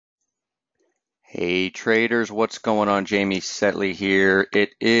Hey traders, what's going on? Jamie Saettele here.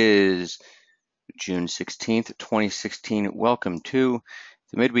 It is June 16th, 2016. Welcome to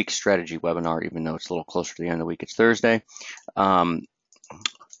the Midweek Strategy webinar, even though it's a little closer to the end of the week. It's Thursday. Um,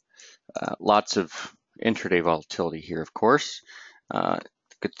 Lots of intraday volatility here, of course. The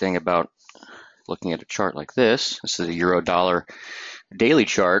good thing about looking at a chart like this is a euro dollar daily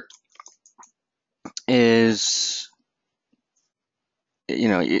chart, is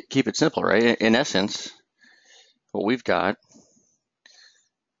you keep it simple, right? In essence, what we've got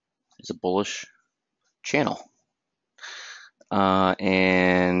is a bullish channel.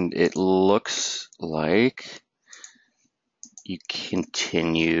 And it looks like you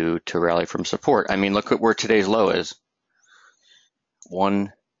continue to rally from support. I mean, look at where today's low is,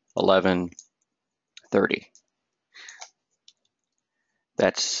 111.30.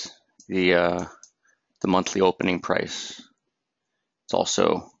 That's the monthly opening price. It's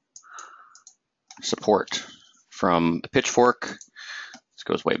also support from a pitchfork. This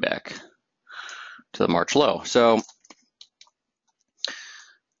goes way back to the March low. So,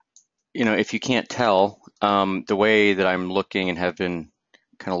 if you can't tell, the way that I'm looking and have been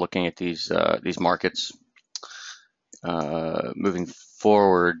kind of looking at these markets moving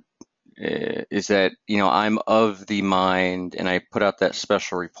forward is that, I'm of the mind, and I put out that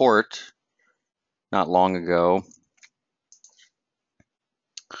special report not long ago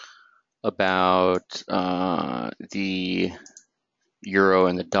about the euro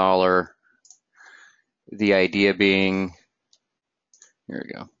and the dollar. The idea being, here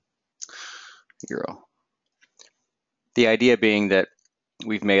we go, euro. The idea being that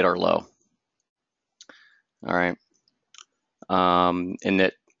we've made our low, all right, and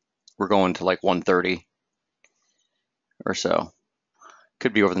that we're going to like 130 or so.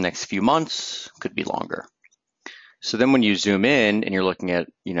 Could be over the next few months, could be longer. So then when you zoom in and you're looking at,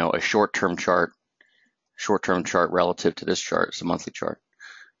 a short-term chart relative to this chart, it's a monthly chart,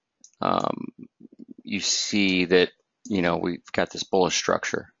 you see that, we've got this bullish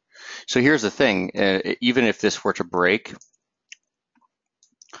structure. So here's the thing, even if this were to break,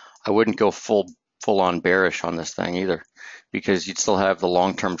 I wouldn't go full on bearish on this thing either, because you'd still have the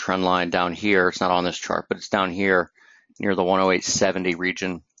long-term trend line down here. It's not on this chart, but it's down here near the 108.70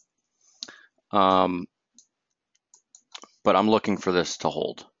 region. But I'm looking for this to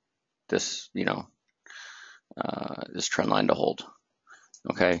hold, this, this trend line to hold.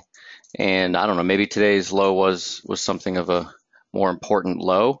 Okay. And I don't know, maybe today's low was something of a more important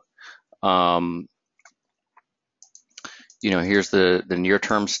low. Here's the near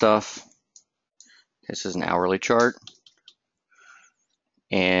term stuff. This is an hourly chart.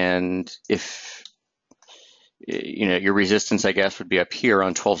 And if, your resistance, I guess, would be up here on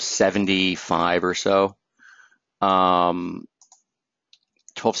 1275 or so.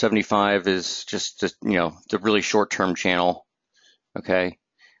 1275 is just, the really short-term channel, okay,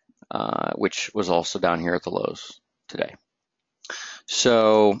 which was also down here at the lows today.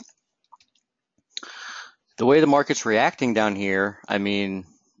 So the way the market's reacting down here, I mean,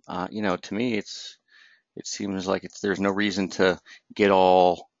 to me, it seems like there's no reason to get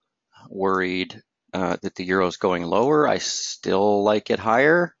all worried that the euro is going lower. I still like it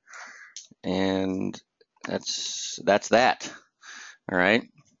higher, and that's that. All right.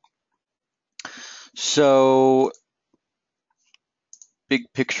 So,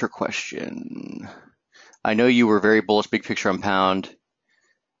 big picture question. I know you were very bullish big picture on pound.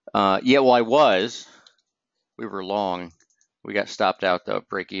 Yeah, well, I was. We were long. We got stopped out though,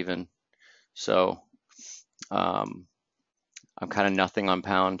 break even. So, I'm kind of nothing on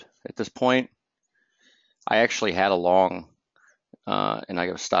pound at this point. I actually had a long, and I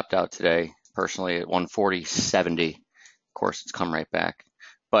got stopped out today personally at 140.70. Of course, it's come right back.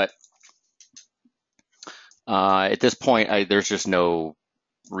 But at this point, there's just no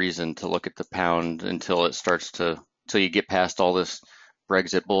reason to look at the pound until you get past all this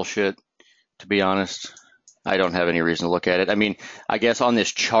Brexit bullshit, to be honest. I don't have any reason to look at it. I mean, I guess on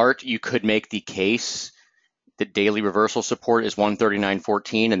this chart, you could make the case that daily reversal support is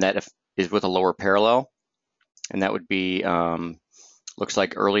 139.14, and that is with a lower parallel. And that would be, looks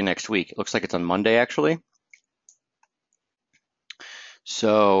like early next week. It looks like it's on Monday, actually.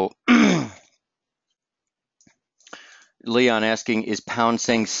 So, Leon asking, is pound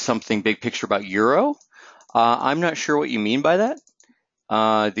saying something big picture about euro? I'm not sure what you mean by that.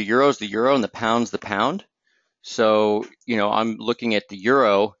 The euro is the euro and the pound's the pound. So, I'm looking at the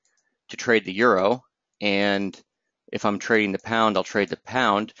euro to trade the euro. And if I'm trading the pound, I'll trade the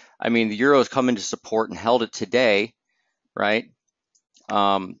pound. I mean, the euro has come into support and held it today, right?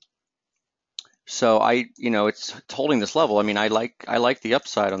 So it's holding this level. I mean, I like the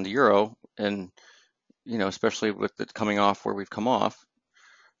upside on the euro and especially with it coming off where we've come off.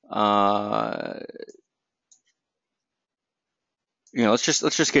 Let's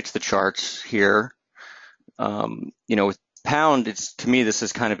just get to the charts here. With pound, to me this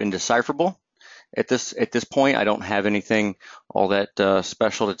is kind of indecipherable at this point. I don't have anything all that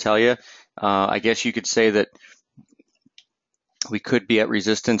special to tell you. I guess you could say that we could be at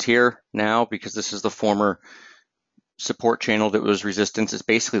resistance here now because this is the former support channel that was resistance. It's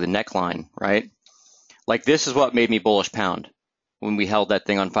basically the neckline, right? Like this is what made me bullish pound when we held that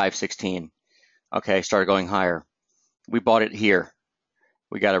thing on 516. Okay, started going higher. We bought it here.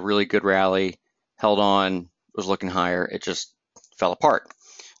 We got a really good rally, held on, was looking higher. It just fell apart.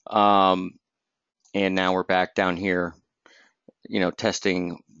 And now we're back down here,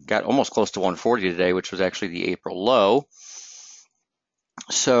 testing, got almost close to 140 today, which was actually the April low.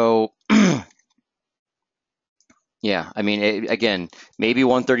 So, yeah, I mean, again, maybe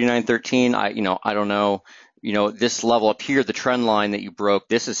 139.13. I don't know. This level up here, the trend line that you broke,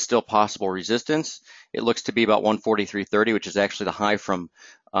 this is still possible resistance. It looks to be about 143.30, which is actually the high from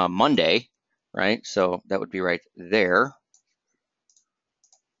Monday, right? So that would be right there.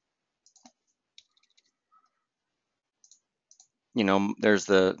 There's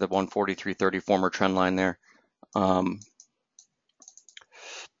the 143.30 former trend line there. The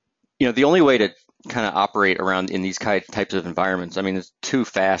only way to kind of operate around in these types of environments, I mean, it's too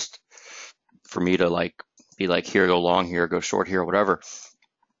fast for me to be like, here, go long here, go short here, whatever.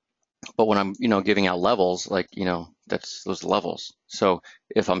 But when I'm, giving out levels, that's those levels. So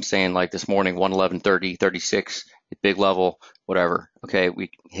if I'm saying like this morning, 111.30, 36, big level, whatever. Okay, we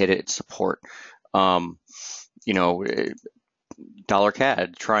hit it, support. Dollar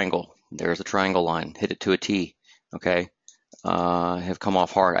CAD triangle. There's a triangle line. Hit it to a T. Okay. Have come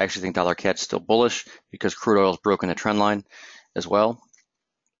off hard. I actually think dollar CAD's still bullish because crude oil's broken the trend line as well.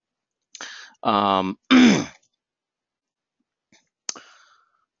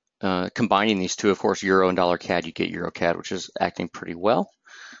 Combining these two, of course, euro and dollar CAD, you get euro CAD, which is acting pretty well.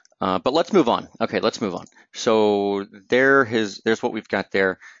 But let's move on. Okay, let's move on. So there's what we've got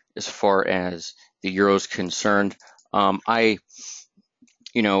there as far as the euro's concerned. I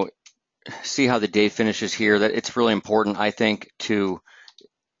see how the day finishes here. That it's really important, I think,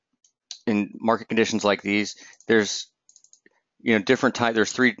 in market conditions like these, there's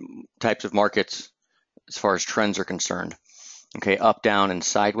there's three types of markets as far as trends are concerned. Okay, up, down, and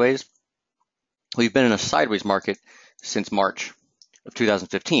sideways. We've been in a sideways market since March of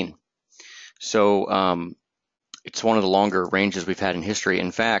 2015. So it's one of the longer ranges we've had in history.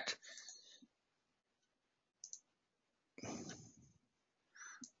 In fact,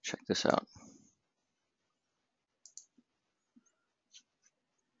 check this out.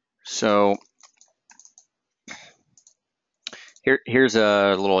 So here's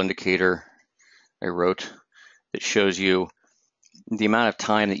a little indicator I wrote that shows you the amount of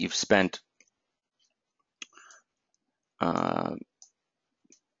time that you've spent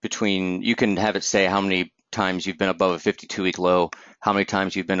between, you can have it say how many times you've been above a 52-week low, how many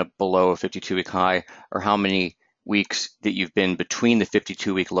times you've been below a 52-week high, or how many weeks that you've been between the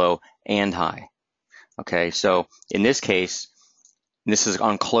 52-week low and high. Okay, so in this case, this is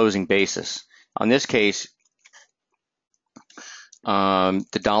on closing basis. On this case,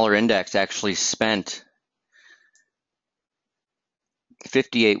 the dollar index actually spent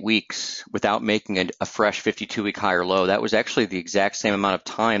 58 weeks without making a fresh 52-week high or low. That was actually the exact same amount of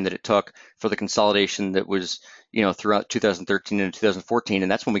time that it took for the consolidation that was, throughout 2013 and 2014,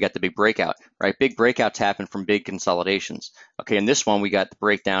 and that's when we got the big breakout, right? Big breakouts happen from big consolidations. Okay, in this one, we got the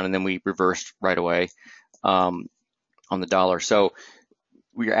breakdown, and then we reversed right away on the dollar. So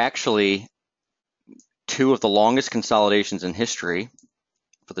we are actually two of the longest consolidations in history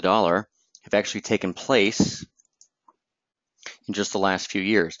for the dollar have actually taken place in just the last few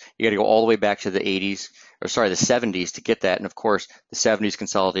years. You got to go all the way back to the 70s to get that. And of course, the 70s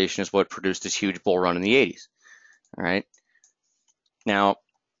consolidation is what produced this huge bull run in the 80s. All right. Now,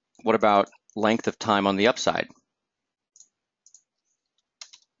 what about length of time on the upside?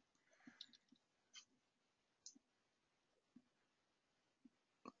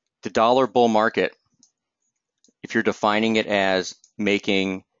 The dollar bull market, if you're defining it as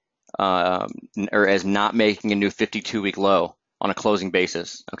making or as not making a new 52-week low on a closing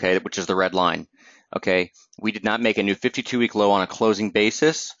basis, okay, which is the red line, okay, we did not make a new 52-week low on a closing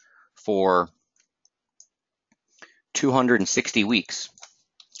basis for 260 weeks.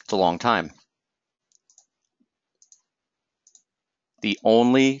 It's a long time. The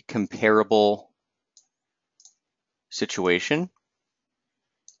only comparable situation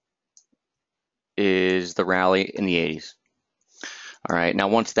is the rally in the 80s. All right, now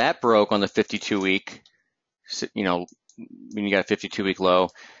once that broke on the 52-week, you know, when you got a 52-week low,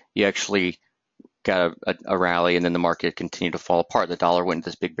 you actually got a rally, and then the market continued to fall apart. The dollar went into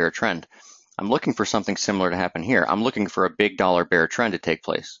this big bear trend. I'm looking for something similar to happen here. I'm looking for a big dollar bear trend to take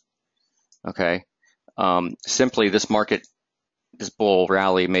place. Okay. Simply, this bull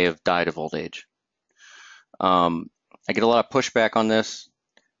rally may have died of old age. I get a lot of pushback on this.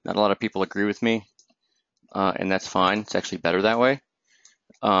 Not a lot of people agree with me, and that's fine. It's actually better that way.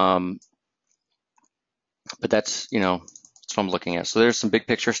 But that's, that's what I'm looking at. So there's some big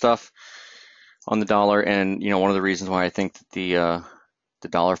picture stuff on the dollar, and one of the reasons why I think that the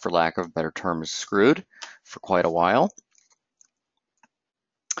dollar, for lack of a better term, is screwed for quite a while.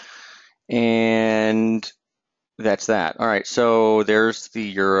 And that's that. All right, so there's the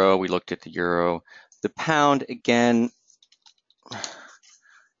euro. We looked at the euro. The pound, again,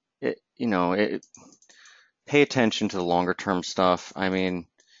 pay attention to the longer term stuff. I mean,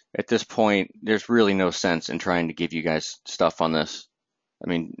 at this point, there's really no sense in trying to give you guys stuff on this. I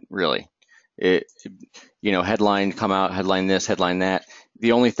mean, really. Headline come out, headline this, headline that.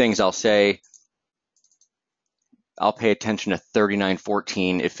 The only things I'll say, I'll pay attention to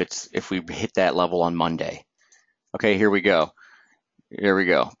 39.14 if we hit that level on Monday. Okay, here we go. Here we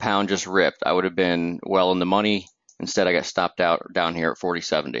go. Pound just ripped. I would have been well in the money. Instead, I got stopped out down here at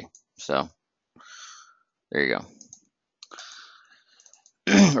 40.70. So there you go.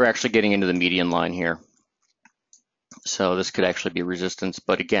 We're actually getting into the median line here. So this could actually be resistance.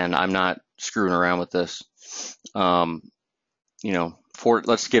 But again, I'm not screwing around with this. Let's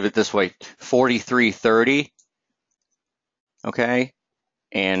give it this way, 43.30. Okay,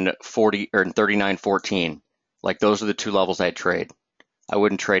 and 39.14. Like, those are the two levels I'd trade. I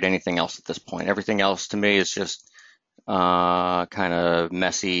wouldn't trade anything else at this point. Everything else to me is just kind of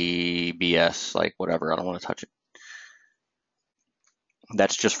messy BS, like whatever. I don't want to touch it.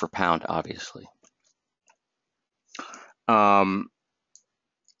 That's just for pound, obviously.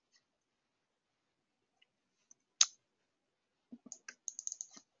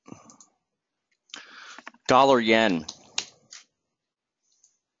 Dollar yen.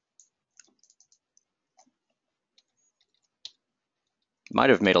 Might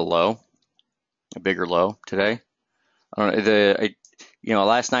have made a bigger low today. I don't know.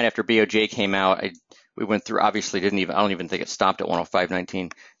 Last night after BOJ came out, we went through. Obviously, I don't even think it stopped at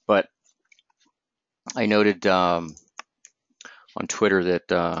 105.19. But I noted on Twitter that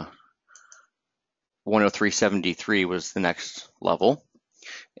 103.73 was the next level,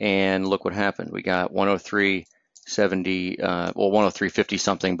 and look what happened. We got 103.70, 103.50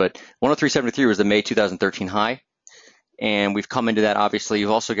 something, but 103.73 was the May 2013 high. And we've come into that. Obviously,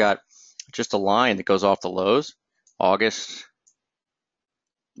 you've also got just a line that goes off the lows, August,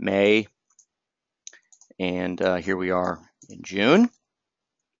 May, and here we are in June.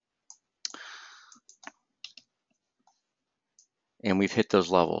 And we've hit those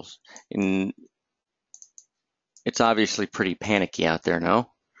levels. And it's obviously pretty panicky out there,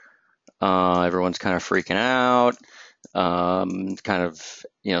 no? Everyone's kind of freaking out, kind of,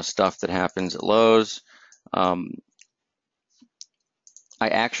 stuff that happens at lows. I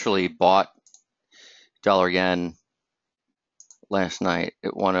actually bought dollar yen last night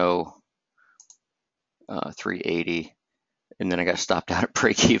at 103.80, and then I got stopped out at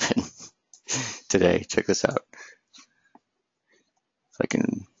break even today. Check this out. If I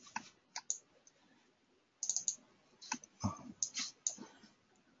can.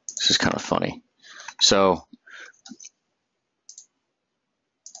 This is kind of funny. So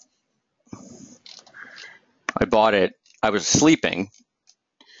I bought it. I was sleeping,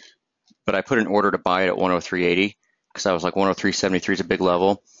 but I put an order to buy it at 103.80 because I was like, 103.73 is a big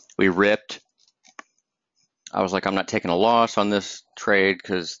level. We ripped. I was like, I'm not taking a loss on this trade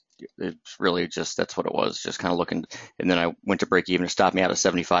because it's really just, that's what it was, just kind of looking. And then I went to break even. It stopped me out at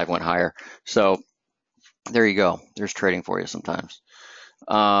 75, went higher. So there you go. There's trading for you sometimes.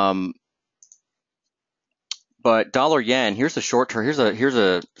 But dollar yen, here's the short term. Here's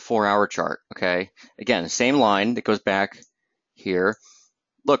a 4-hour chart. Okay. Again, same line that goes back here.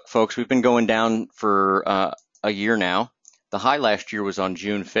 Look, folks, we've been going down for a year now. The high last year was on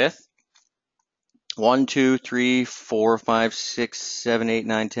June 5th. 1, 2, 3, 4, 5, 6, 7, 8,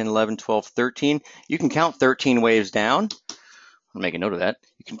 9, 10, 11, 12, 13. You can count 13 waves down. I'll make a note of that.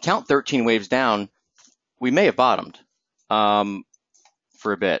 You can count 13 waves down. We may have bottomed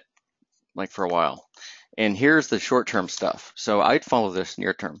for a bit, like for a while. And here's the short-term stuff. So I'd follow this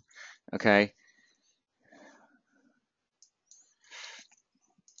near term, okay?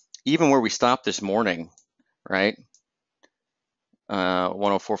 Even where we stopped this morning, right?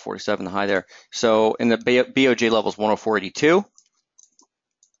 104.47, the high there. So in the BOJ levels, 104.82.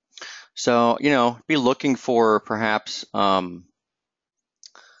 So, be looking for perhaps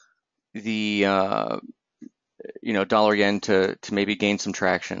the dollar yen to maybe gain some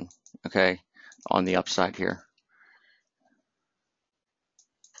traction, okay, on the upside here.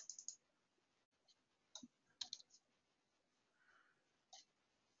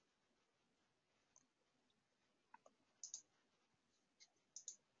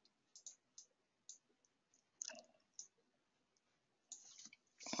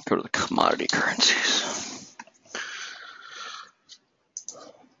 Go to the commodity currencies.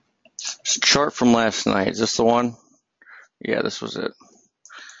 This chart from last night, is this the one? Yeah, this was it.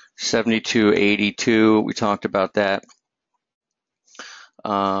 72.82, we talked about that.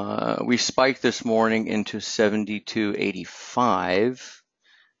 We spiked this morning into 72.85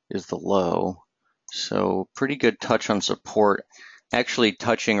 is the low. So pretty good touch on support. Actually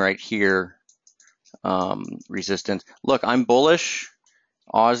touching right here, resistance. Look, I'm bullish.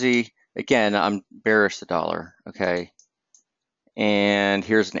 Aussie, again, I'm bearish the dollar, okay? And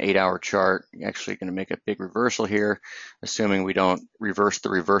here's an 8-hour chart. Actually going to make a big reversal here, assuming we don't reverse the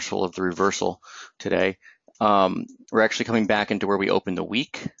reversal of the reversal today. We're actually coming back into where we opened the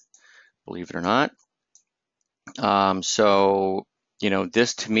week, believe it or not. So,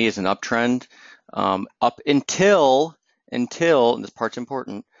 this to me is an uptrend up until, and this part's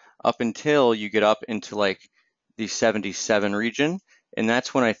important, up until you get up into like the 77 region. And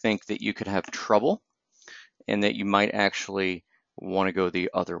that's when I think that you could have trouble and that you might actually want to go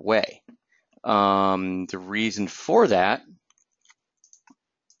the other way. The reason for that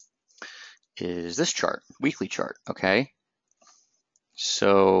is this chart, weekly chart, okay?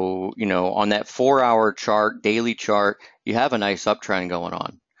 So, on that 4-hour chart, daily chart, you have a nice uptrend going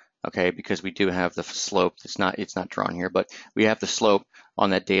on, okay? Because we do have the slope. It's not drawn here, but we have the slope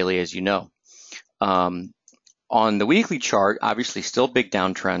on that daily, as you know. On the weekly chart, obviously still big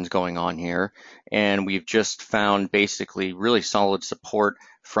downtrends going on here, and we've just found basically really solid support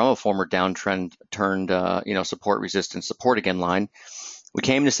from a former downtrend turned, support resistance, support again line. We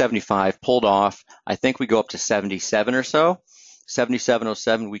came to 75, pulled off. I think we go up to 77 or so.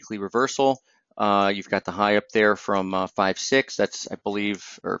 77.07 weekly reversal. You've got the high up there from 5.6. That's, I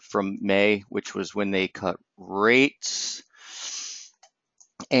believe, or from May, which was when they cut rates.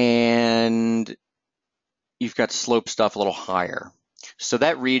 And you've got slope stuff a little higher. So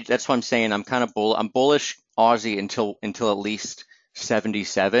that's why I'm saying I'm kind of I'm bullish Aussie until at least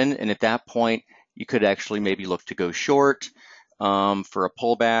 77. And at that point, you could actually maybe look to go short for a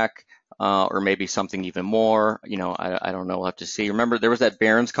pullback. Or maybe something even more, I don't know, we'll have to see. Remember, there was that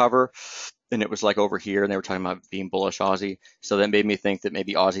Barron's cover, and it was like over here, and they were talking about being bullish Aussie. So that made me think that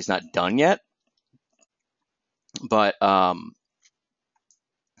maybe Aussie's not done yet. But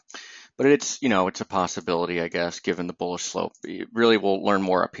it's, it's a possibility, I guess, given the bullish slope. Really, we'll learn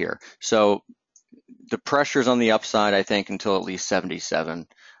more up here. So the pressure's on the upside, I think, until at least 77.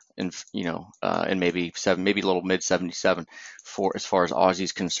 And and maybe a little mid 77 for as far as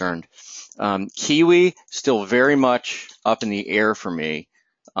Aussie's concerned. Kiwi still very much up in the air for me.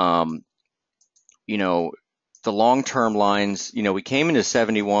 The long-term lines, we came into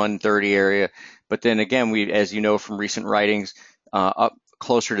 71.30 area, but then again, as you know from recent writings, up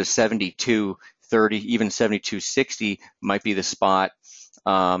closer to 72.30, even 72.60 might be the spot.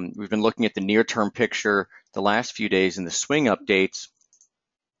 We've been looking at the near-term picture the last few days in the swing updates.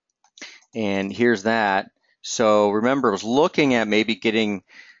 And here's that. So remember, I was looking at maybe getting,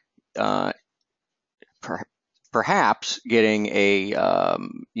 perhaps getting a,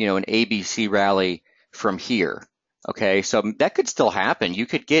 an ABC rally from here. Okay, so that could still happen. You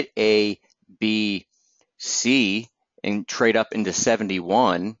could get A, B, C and trade up into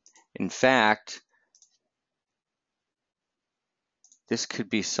 71. In fact, this could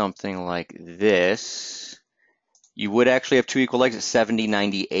be something like this. You would actually have two equal legs at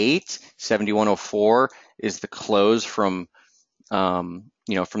 70.98. 71.04 is the close from, from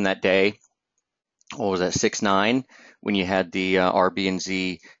that day. What was that, 6.9, when you had the RB and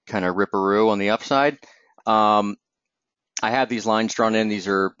Z kind of ripperoo on the upside. I have these lines drawn in. These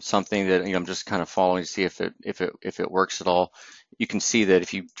are something that I'm just kind of following to see if it works at all. You can see that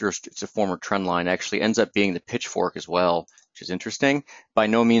if it's a former trend line, actually ends up being the pitchfork as well, which is interesting. By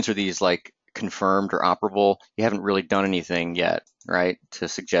no means are these like confirmed or operable. You haven't really done anything yet, right, to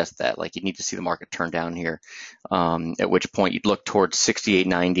suggest that. Like, you need to see the market turn down here, at which point you'd look towards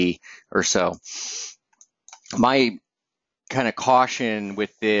 68.90 or so. My kind of caution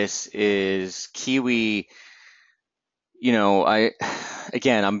with this is Kiwi. My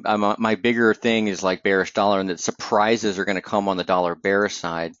bigger thing is like bearish dollar, and that surprises are going to come on the dollar bearish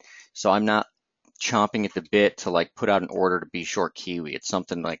side. So I'm not chomping at the bit to like put out an order to be short Kiwi. It's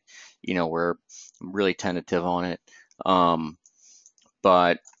something like, where I'm really tentative on it.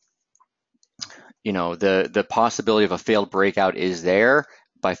 But the possibility of a failed breakout is there.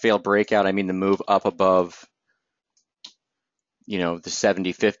 By failed breakout, I mean the move up above, the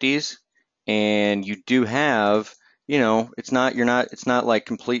 70-50s, and you do have, it's not like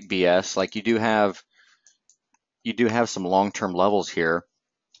complete BS. Like you do have some long-term levels here,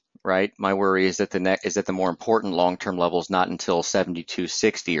 right? My worry is that the more important long-term level is not until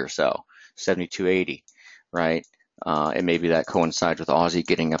 72.60 or so, 72.80, right? And maybe that coincides with Aussie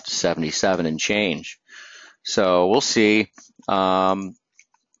getting up to 77 and change. So we'll see.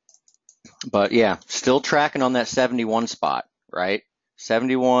 But yeah, still tracking on that 71 spot, right?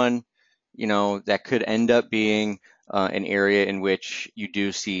 71, that could end up being an area in which you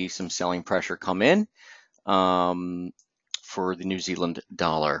do see some selling pressure come in for the New Zealand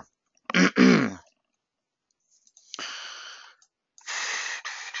dollar.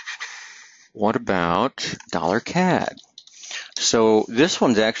 What about dollar CAD? So this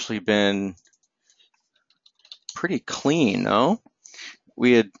one's actually been pretty clean, though.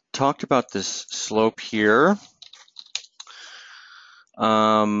 We had talked about this slope here.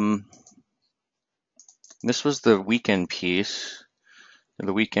 This was the weekend piece,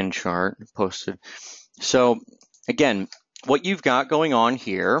 the weekend chart posted. So again, what you've got going on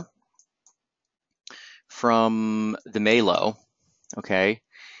here from the May low, okay,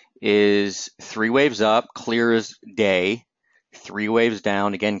 is 3 waves up, clear as day, 3 waves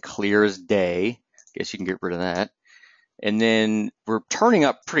down, again, clear as day. Guess you can get rid of that. And then we're turning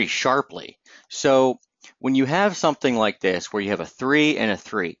up pretty sharply. So when you have something like this, where you have a 3 and a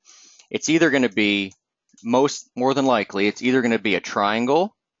 3, it's either going to be, more than likely, it's either going to be a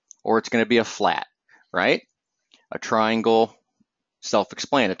triangle or it's going to be a flat, right? A triangle,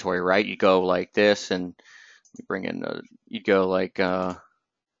 self-explanatory, right? You go like this, and you bring in, you go like,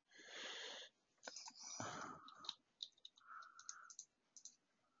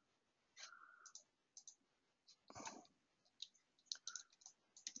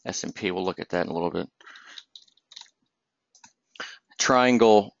 S&P, we'll look at that in a little bit.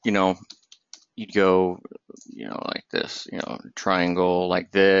 Triangle, you'd go, like this, triangle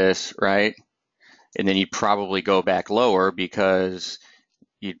like this, right? And then you'd probably go back lower because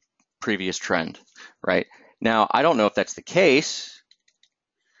you previous trend, right? Now, I don't know if that's the case,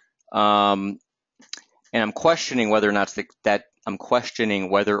 and I'm questioning whether or not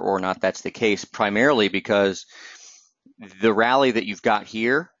that's the case, primarily because the rally that you've got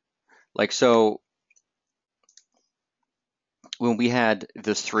here, like so, when we had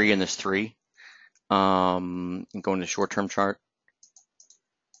this 3 and this 3, and going to the short-term chart,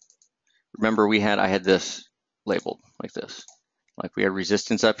 remember I had this labeled like this, like we had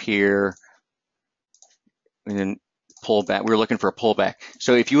resistance up here, and then pullback. We were looking for a pullback.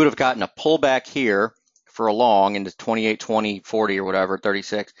 So if you would have gotten a pullback here for a long into 28, 20, 40 or whatever,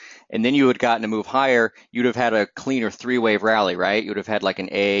 36, and then you had gotten a move higher, you'd have had a cleaner 3-wave rally, right? You would have had like an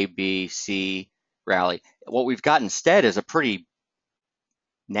A, B, C rally. What we've got instead is a pretty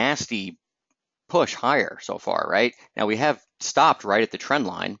nasty push higher so far, right? Now we have stopped right at the trend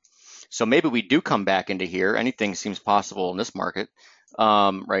line. So maybe we do come back into here. Anything seems possible in this market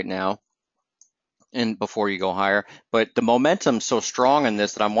right now, and before you go higher. But the momentum's so strong in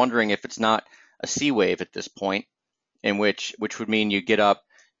this that I'm wondering if it's not a C wave at this point, in which would mean you get up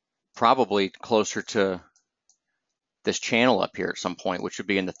probably closer to this channel up here at some point, which would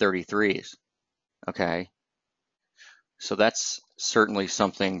be in the 33s. Okay, so that's certainly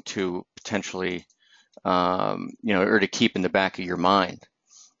something to potentially, or to keep in the back of your mind.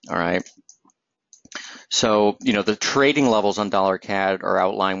 All right. So, the trading levels on dollar CAD are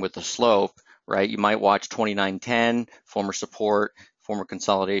outlined with the slope, right? You might watch 29.10, former support, former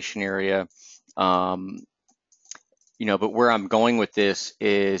consolidation area. But where I'm going with this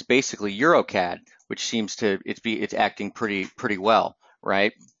is basically EuroCAD, which seems to it's acting pretty well,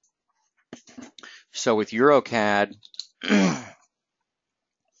 right? So with EuroCAD,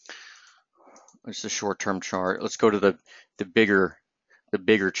 it's the short-term chart. Let's go to the bigger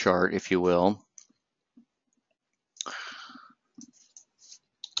chart, if you will.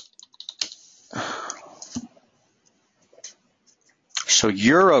 So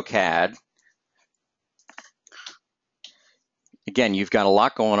EuroCAD, again, you've got a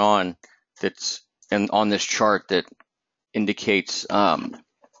lot going on that's on this chart that indicates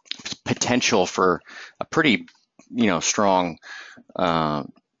potential for a pretty, strong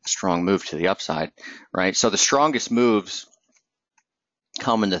move to the upside, right? So the strongest moves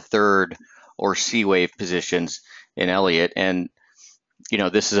come in the third or C wave positions in Elliott, and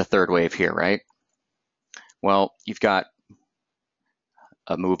this is a third wave here, right? Well, you've got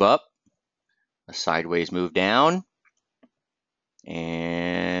a move up, a sideways move down,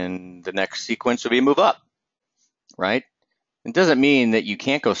 and the next sequence would be a move up, right? It doesn't mean that you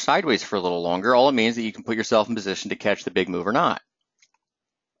can't go sideways for a little longer. All it means is that you can put yourself in position to catch the big move or not.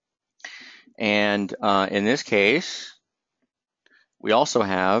 And in this case, we also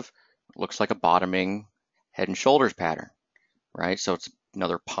have, looks like a bottoming head and shoulders pattern, right? So it's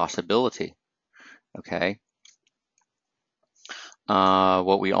another possibility, okay?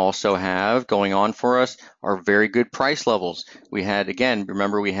 What we also have going on for us are very good price levels. We had, again,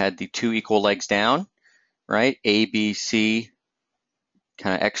 remember we had the two equal legs down, right? A, B, C,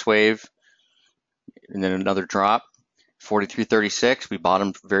 kind of X wave, and then another drop. 43.36, we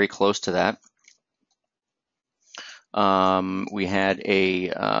bottomed very close to that. We had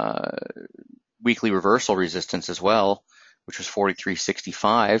a weekly reversal resistance as well, which was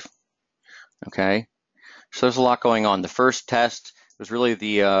 43.65. Okay, so there's a lot going on. The first test was really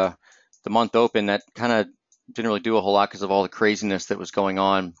the month open that kind of didn't really do a whole lot because of all the craziness that was going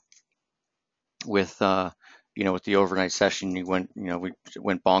on with with the overnight session. We went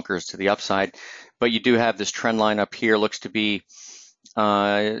bonkers to the upside, but you do have this trend line up here. Looks to be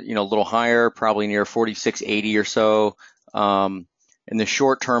a little higher, probably near 46.80 or so. In the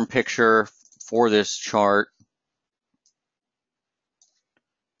short-term picture for this chart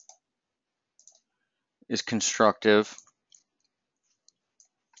is constructive.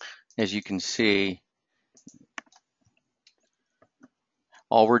 As you can see,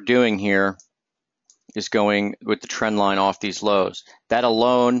 all we're doing here is going with the trend line off these lows. That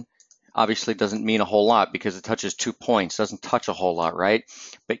alone obviously doesn't mean a whole lot because it touches 2 points, doesn't touch a whole lot, right?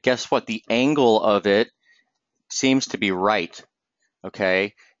 But guess what? The angle of it seems to be right,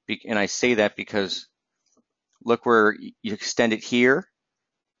 okay? And I say that because look where you extend it here.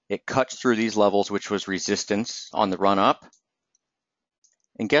 It cuts through these levels, which was resistance on the run up.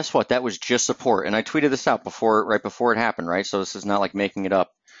 And guess what? That was just support. And I tweeted this out right before it happened, right? So this is not like making it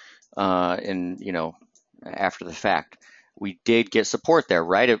up after the fact. We did get support there,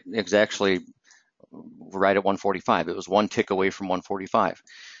 right? It was actually right at 145. It was one tick away from 145.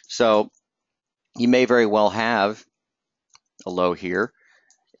 So you may very well have a low here.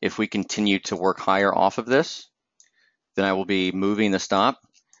 If we continue to work higher off of this, then I will be moving the stop.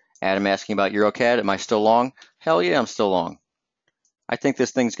 Adam asking about EuroCAD. Am I still long? Hell yeah, I'm still long. I think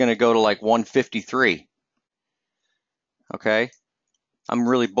this thing's going to go to like 153. Okay, I'm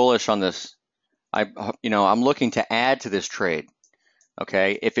really bullish on this. I'm looking to add to this trade.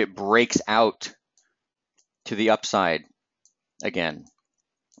 Okay, if it breaks out to the upside again,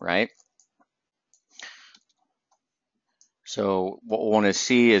 right? So what we want to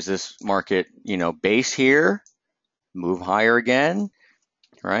see is this market, base here, move higher again,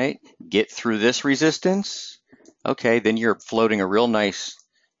 right? Get through this resistance. Okay, then you're floating a real nice,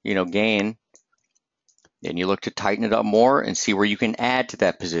 gain. Then you look to tighten it up more and see where you can add to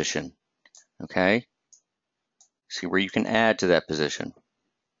that position. Okay, see where you can add to that position.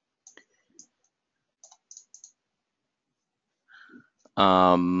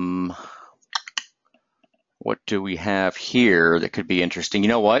 What do we have here that could be interesting? You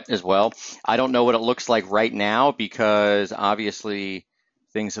know what, as well? I don't know what it looks like right now because obviously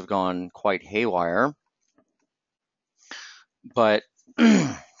things have gone quite haywire. But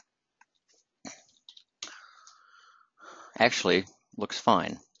actually looks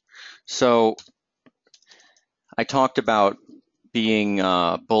fine. So I talked about being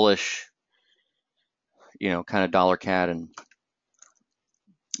bullish, kind of dollar CAD, and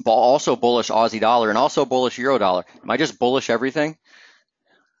but also bullish Aussie dollar and also bullish euro dollar. Am I just bullish everything?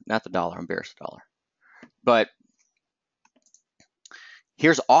 Not the dollar, I'm bearish the dollar. But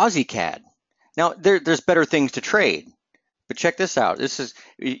here's Aussie CAD. Now there's better things to trade. But check this out. This is,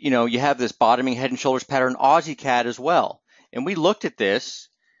 you have this bottoming head and shoulders pattern, Aussie CAD as well. And we looked at this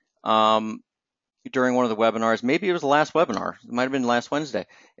during one of the webinars. Maybe it was the last webinar. It might have been last Wednesday.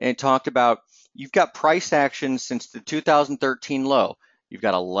 And it talked about you've got price action since the 2013 low. You've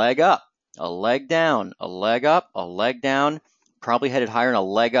got a leg up, a leg down, a leg up, a leg down, probably headed higher and a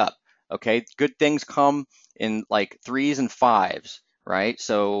leg up. Okay, good things come in like 3s and 5s, right?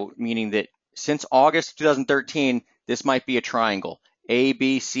 So meaning that since August 2013, this might be a triangle, A,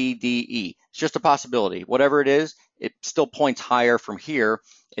 B, C, D, E. It's just a possibility. Whatever it is, it still points higher from here.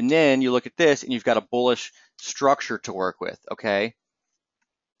 And then you look at this and you've got a bullish structure to work with, okay?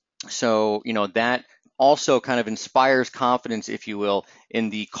 So, that also kind of inspires confidence, if you will, in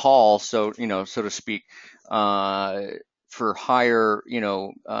the call, so to speak, for higher,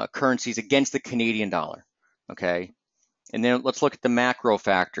 currencies against the Canadian dollar, okay? And then let's look at the macro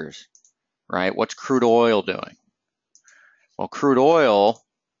factors, right? What's crude oil doing? Well, crude oil,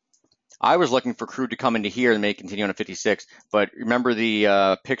 I was looking for crude to come into here and may continue on a 56, but remember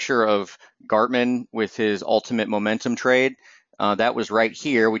the picture of Gartman with his ultimate momentum trade? That was right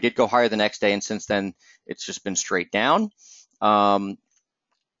here. We did go higher the next day, and since then it's just been straight down.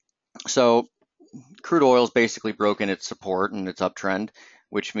 So crude oil is basically broken its support and its uptrend,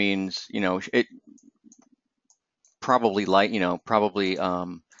 which means, it probably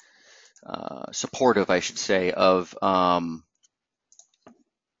supportive, I should say, of a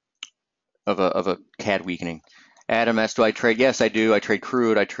CAD weakening. Adam S, do I trade? Yes, I do. I trade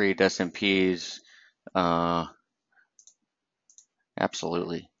crude. I trade S&Ps.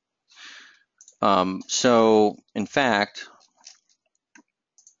 Absolutely. So, in fact,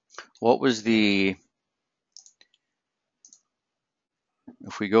 what was if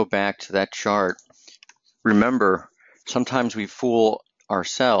we go back to that chart, remember, sometimes we fool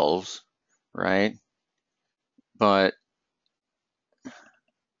ourselves, right? But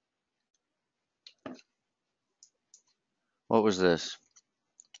what was this?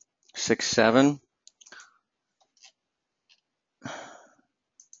 6-7?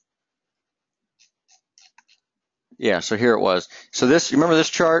 Yeah, so here it was. So this, remember this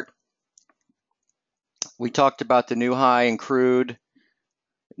chart? We talked about the new high in crude,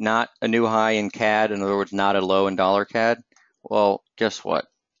 not a new high in CAD, in other words, not a low in dollar CAD. Well, guess what?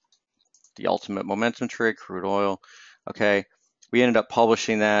 The ultimate momentum trade, crude oil. Okay, we ended up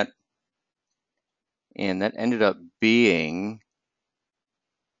publishing that, and that ended up being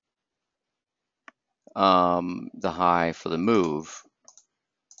the high for the move.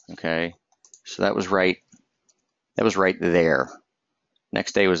 Okay, so that was right. That was right there.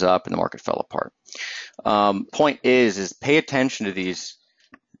 Next day was up, and the market fell apart. Point is pay attention to these,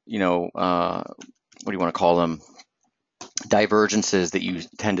 what do you want to call them? Divergences that you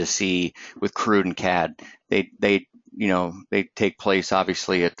tend to see with crude and CAD. They take place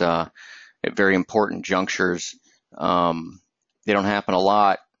obviously at very important junctures. They don't happen a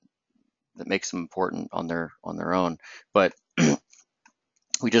lot. That makes them important on their own, but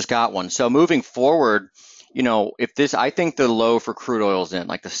we just got one. So moving forward, if this, I think the low for crude oil is in,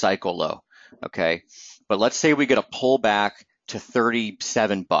 like the cycle low, okay? But let's say we get a pullback to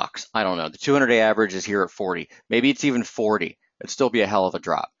 $37. I don't know. The 200-day average is here at 40. Maybe it's even 40. It'd still be a hell of a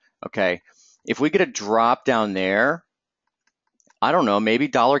drop, okay? If we get a drop down there, I don't know, maybe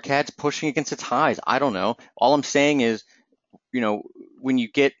dollar CAD's pushing against its highs. I don't know. All I'm saying is, when you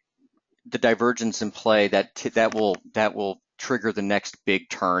get the divergence in play, that will trigger the next big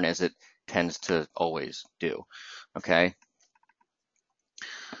turn, as it tends to always do. Okay.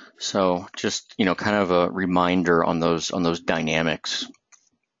 So just, kind of a reminder on those dynamics.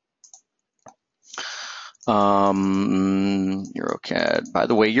 EuroCAD. By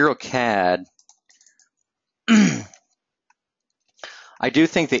the way, EuroCAD, I do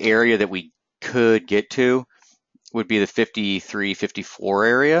think the area that we could get to would be the 53, 54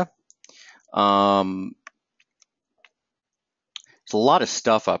 area. There's a lot of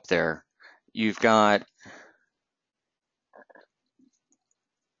stuff up there. You've got,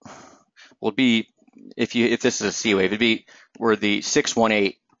 if this is a C wave, it'd be where the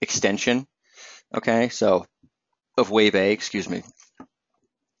 618 extension, okay, so of wave A, excuse me.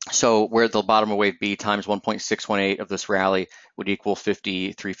 So where the bottom of wave B times 1.618 of this rally would equal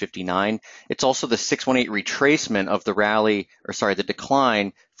 53.59. It's also the 618 retracement of the rally, the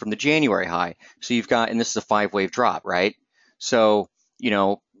decline from the January high. So you've got, and this is a 5-wave drop, right? So,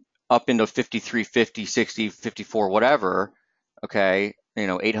 up into 53.50, 60, 54, whatever, okay,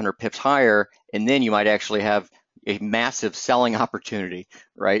 800 pips higher, and then you might actually have a massive selling opportunity,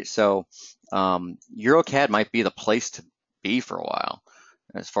 right? So EuroCAD might be the place to be for a while.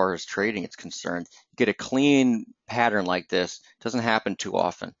 As far as trading is concerned, you get a clean pattern like this. It doesn't happen too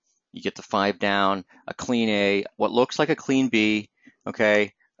often. You get the 5 down, a clean A, what looks like a clean B,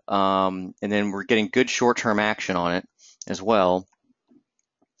 okay, and then we're getting good short-term action on it as well.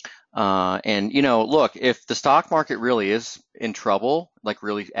 And look, if the stock market really is in trouble, like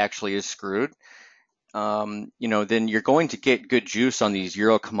really actually is screwed, then you're going to get good juice on these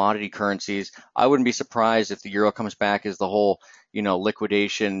euro commodity currencies. I wouldn't be surprised if the euro comes back as the whole,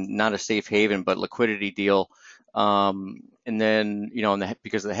 liquidation, not a safe haven, but liquidity deal. And then,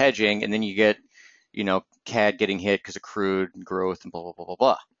 because of the hedging, and then you get, CAD getting hit because of crude and growth and blah, blah, blah, blah,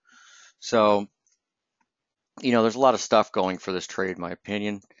 blah. So, there's a lot of stuff going for this trade, in my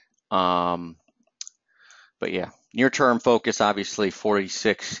opinion. But yeah, near-term focus, obviously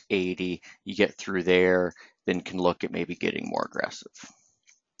 46.80. You get through there, then can look at maybe getting more aggressive.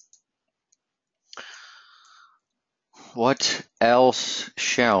 What else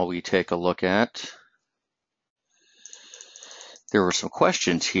shall we take a look at? There were some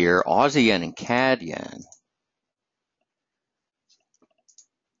questions here. Aussie yen and CAD yen.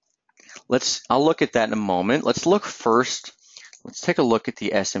 I'll look at that in a moment. Let's look first. Let's take a look at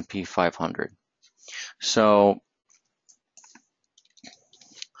the S&P 500. So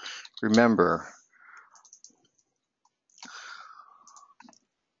remember,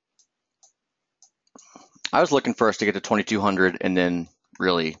 I was looking first to get to 2,200 and then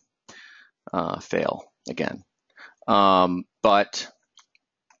really fail again. But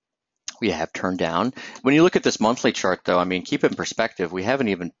we have turned down. When you look at this monthly chart, though, I mean, keep it in perspective. We haven't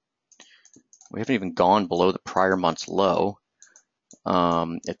even gone below the prior month's low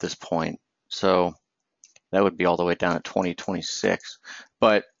at this point. So that would be all the way down at 2026.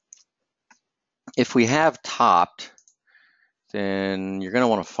 But if we have topped, then you're going to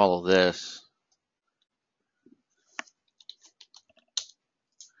want to follow this.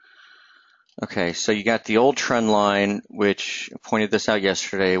 Okay, so you got the old trend line, which I pointed this out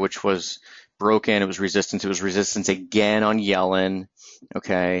yesterday, which was broken. It was resistance. It was resistance again on Yellen.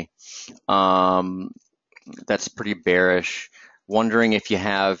 Okay, that's pretty bearish. Wondering if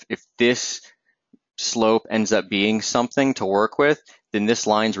this slope ends up being something to work with, then this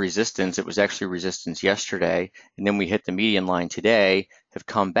line's resistance, it was actually resistance yesterday, and then we hit the median line today, have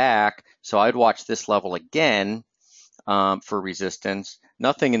come back. So I'd watch this level again for resistance.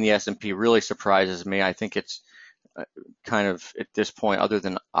 Nothing in the S&P really surprises me. I think it's kind of, at this point, other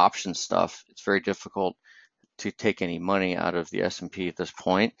than option stuff, it's very difficult to take any money out of the S&P at this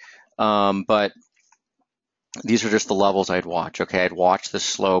point. But these are just the levels I'd watch. Okay, I'd watch the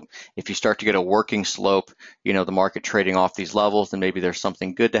slope. If you start to get a working slope, you know, the market trading off these levels, then maybe there's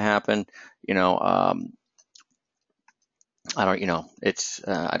something good to happen. You know, I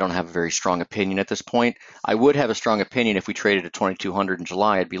don't have a very strong opinion at this point. I would have a strong opinion if we traded at 2,200 in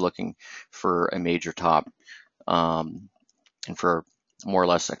July. I'd be looking for a major top and for more or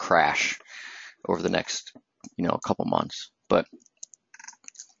less a crash over the next, a couple months. But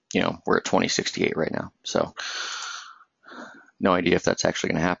we're at 2068 right now, so no idea if that's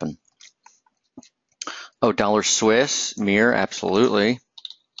actually going to happen. Oh, dollar Swiss, mirror, absolutely.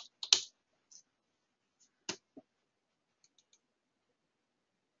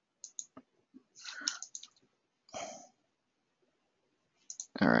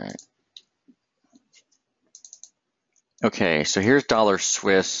 All right. Okay, so here's dollar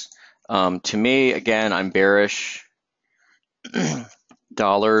Swiss. To me, again, I'm bearish.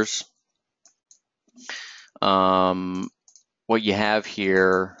 Dollars. What you have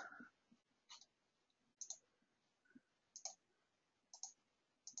here,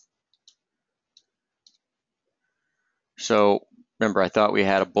 so remember, I thought we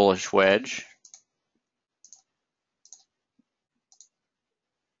had a bullish wedge.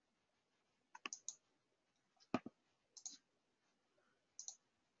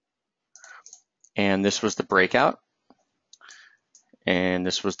 And this was the breakout. And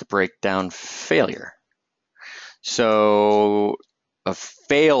this was the breakdown failure. So a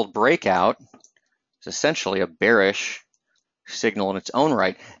failed breakout is essentially a bearish signal in its own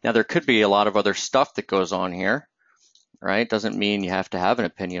right. Now, there could be a lot of other stuff that goes on here, right? Doesn't mean you have to have an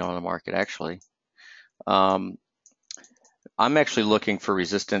opinion on the market, actually. I'm actually looking for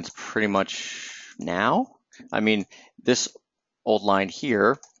resistance pretty much now. I mean, this old line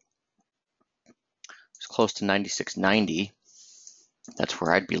here is close to 96.90. That's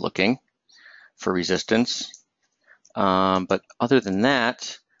where I'd be looking for resistance. But other than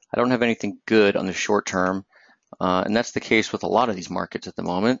that, I don't have anything good on the short term. And that's the case with a lot of these markets at the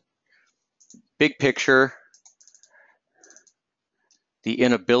moment. Big picture, the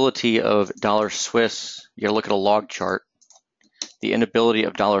inability of dollar Swiss, you gotta look at a log chart. The inability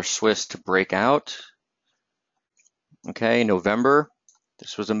of dollar Swiss to break out. Okay, November,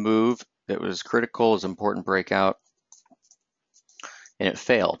 this was a move that was critical, it was an important breakout, and it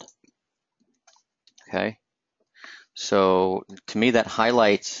failed. Okay, so to me that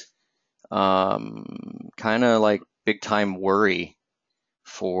highlights kind of like big time worry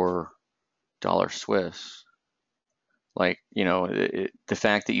for dollar Swiss. Like, the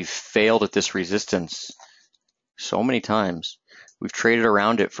fact that you failed at this resistance so many times. We've traded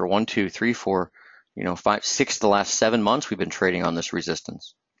around it for 1, 2, 3, 4, 5, 6 of the last 7 months we've been trading on this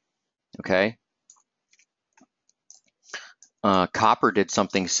resistance. Okay. Copper did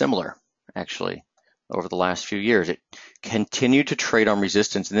something similar, actually, over the last few years. It continued to trade on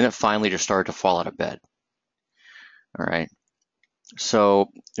resistance, and then it finally just started to fall out of bed. All right.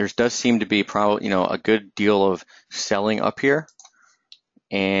 So there does seem to be probably, a good deal of selling up here.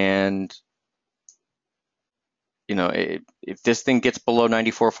 And if this thing gets below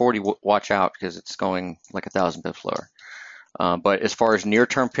 94.40, watch out because it's going like 1,000 pips lower. But as far as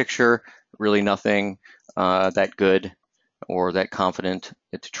near-term picture, really nothing that good or that confident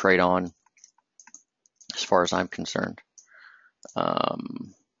to trade on as far as I'm concerned.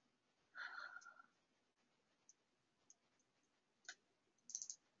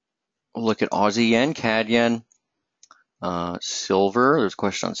 Look at Aussie yen, CAD yen, silver. There's a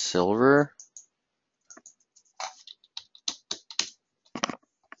question on silver.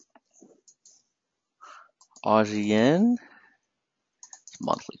 Aussie yen,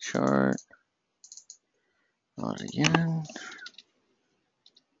 monthly chart. Aussie yen.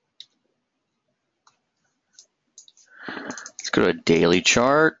 Let's go to a daily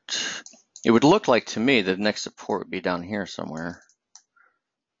chart. It would look like to me the next support would be down here somewhere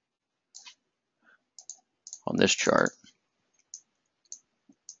on this chart.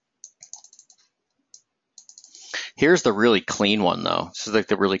 Here's the really clean one though. This is like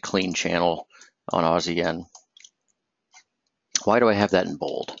the really clean channel on Aussie yen. Why do I have that in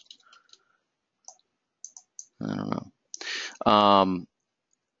bold? I don't know.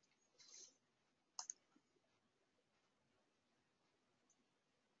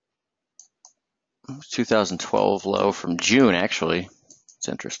 2012 low from June, actually. It's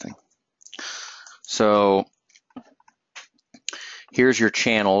interesting. So here's your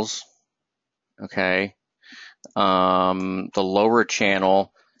channels, okay? The lower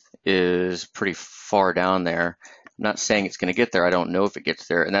channel is pretty far down there. I'm not saying it's going to get there. I don't know if it gets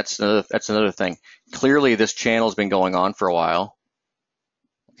there. And that's another thing. Clearly, this channel has been going on for a while,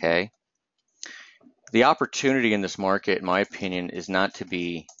 okay? The opportunity in this market, in my opinion, is not to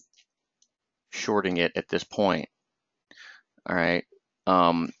be shorting it at this point, all right?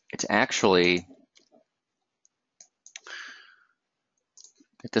 It's actually,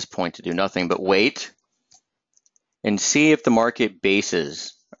 at this point, to do nothing but wait and see if the market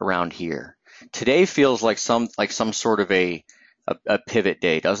bases around here. Today feels like some sort of a pivot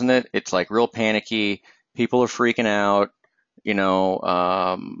day, doesn't it? It's like real panicky. People are freaking out. You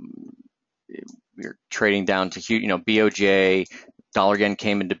know, we're trading down to, BOJ. Dollar yen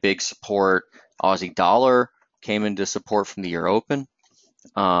came into big support. Aussie dollar came into support from the year open.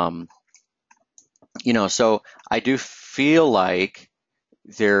 So I do feel like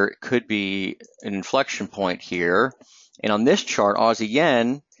there could be an inflection point here. And on this chart, Aussie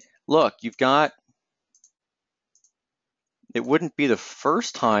yen, look, you've got, it wouldn't be the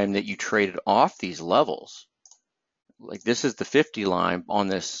first time that you traded off these levels. Like this is the 50 line on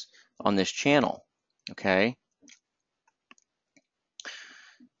this channel, okay?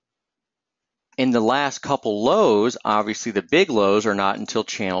 In the last couple lows, obviously the big lows are not until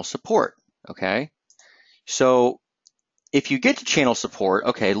channel support, okay? So if you get to channel support,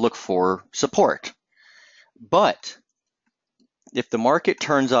 okay, look for support. But if the market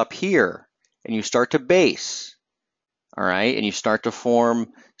turns up here and you start to base, all right, and you start to form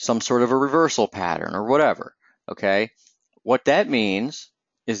some sort of a reversal pattern or whatever, okay, what that means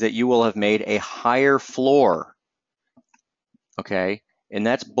is that you will have made a higher floor, okay, and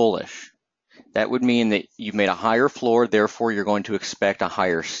that's bullish. That would mean that you've made a higher floor, therefore you're going to expect a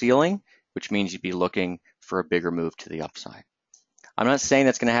higher ceiling, which means you'd be looking for a bigger move to the upside. I'm not saying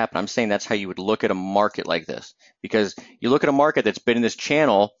that's going to happen. I'm saying that's how you would look at a market like this, because you look at a market that's been in this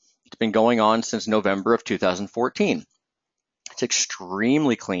channel, it's been going on since November of 2014. It's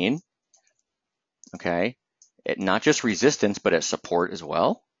extremely clean, okay? Not just resistance, but at support as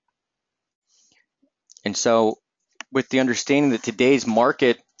well. And so with the understanding that today's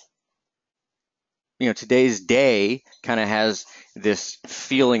market, today's day kind of has this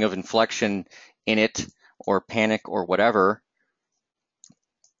feeling of inflection in it or panic or whatever,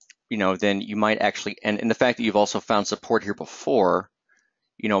 then you might actually, and the fact that you've also found support here before,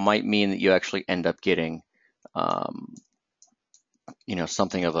 might mean that you actually end up getting,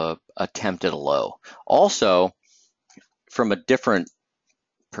 something of a attempt at a low. Also, from a different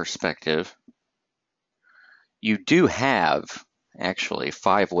perspective, you do have actually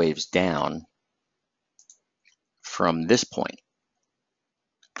 5 waves down from this point,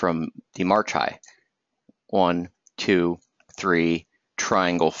 from the March high. 1, 2, 3,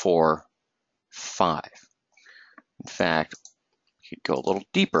 triangle 4, 5. In fact, we could go a little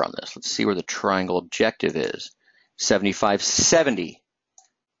deeper on this. Let's see where the triangle objective is. 75.70.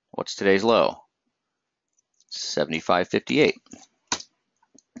 What's today's low? 75.58.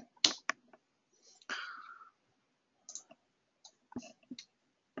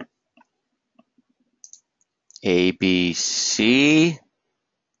 ABC,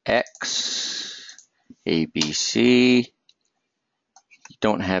 X, ABC,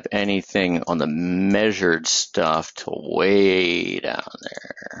 don't have anything on the measured stuff till way down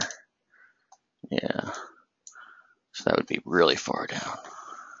there. Yeah, so that would be really far down.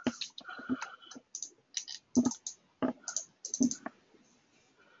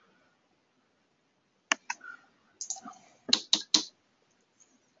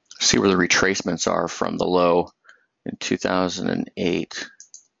 See where the retracements are from the low in 2008.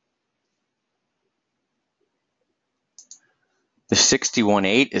 The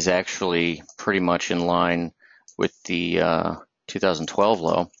 61.8 is actually pretty much in line with the 2012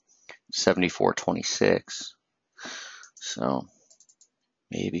 low, 74.26. So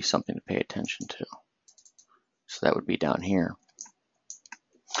maybe something to pay attention to. So that would be down here.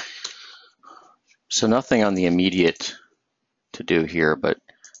 So nothing on the immediate to do here, but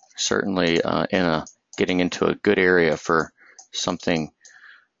certainly getting into a good area for something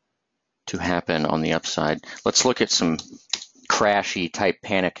to happen on the upside. Let's look at some crashy type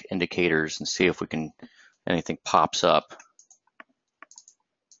panic indicators and see if anything pops up.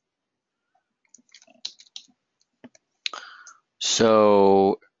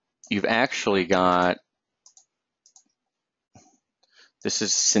 So you've actually got, this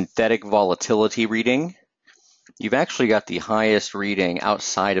is synthetic volatility reading. You've actually got the highest reading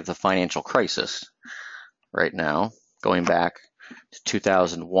outside of the financial crisis right now, going back to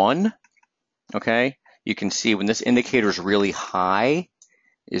 2001. Okay, you can see when this indicator is really high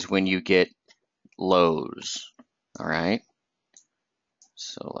is when you get lows. All right,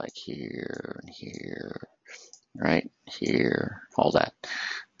 so like here and here, right here, all that.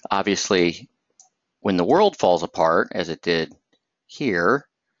 Obviously, when the world falls apart, as it did here,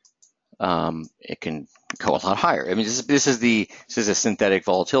 it can go a lot higher. I mean, this is a synthetic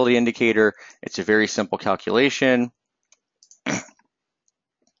volatility indicator. It's a very simple calculation.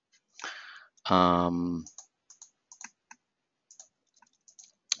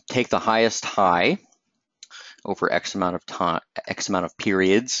 Take the highest high over X amount of time, X amount of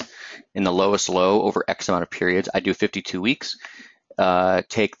periods, and the lowest low over X amount of periods. I do 52 weeks.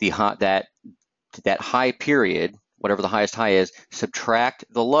 Take that high period, whatever the highest high is, subtract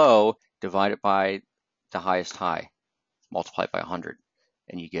the low, divide it by the highest high, multiply it by 100,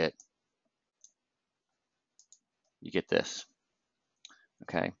 and you get this.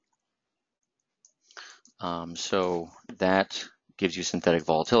 Okay. So that gives you synthetic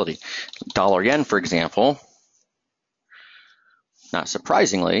volatility. Dollar yen, for example, not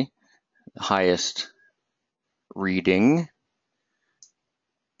surprisingly, the highest reading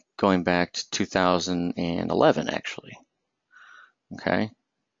going back to 2011, actually. Okay,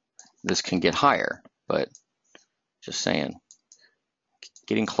 this can get higher, but just saying,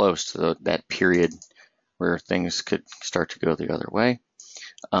 getting close to that period where things could start to go the other way.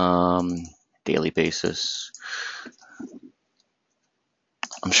 Daily basis.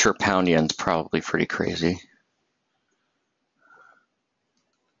 I'm sure pound yen's probably pretty crazy.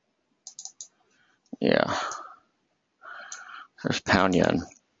 Yeah. There's pound yen.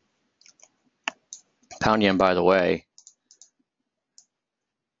 Pound yen, by the way,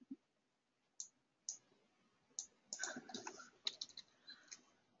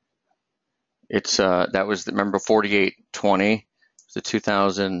 it's that was, remember, 48.20, the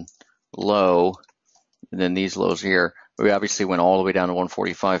 2000 low, and then these lows here. We obviously went all the way down to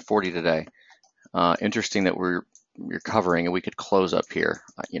 145.40 today. Interesting that we're recovering and we could close up here.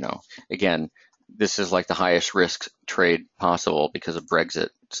 Again, this is like the highest risk trade possible because of Brexit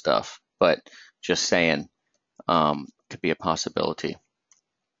stuff, but just saying, could be a possibility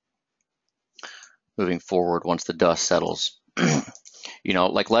moving forward once the dust settles.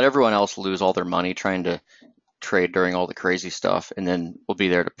 Like, let everyone else lose all their money trying to trade during all the crazy stuff, and then we'll be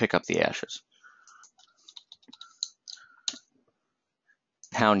there to pick up the ashes.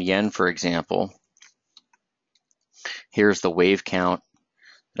 Pound yen, for example, here's the wave count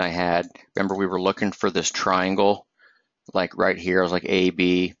that I had. Remember, we were looking for this triangle, like right here. I was like A,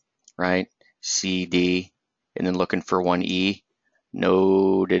 B, right? C, D, and then looking for 1E.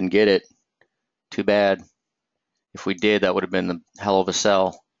 No, didn't get it. Too bad. If we did, that would have been the hell of a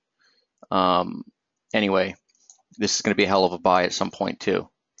sell. Anyway, this is going to be a hell of a buy at some point too.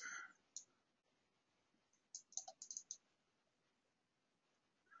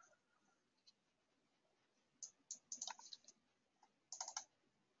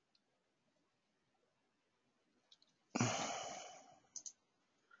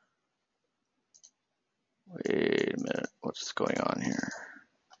 Wait a minute, what's going on here?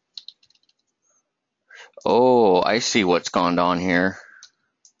 Oh, I see what's gone on here.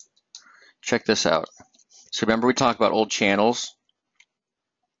 Check this out. So remember we talked about old channels?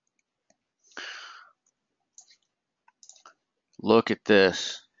 Look at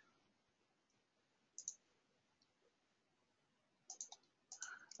this.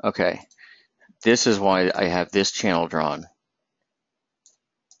 Okay, this is why I have this channel drawn,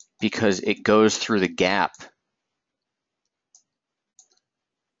 because it goes through the gap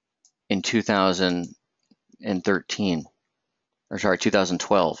in 2013, or sorry,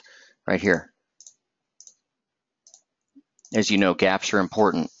 2012, right here. As you know, gaps are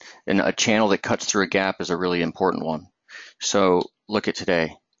important, and a channel that cuts through a gap is a really important one. So look at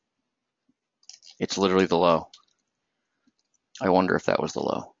today. It's literally the low. I wonder if that was the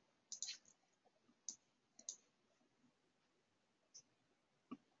low.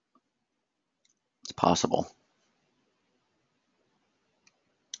 It's possible.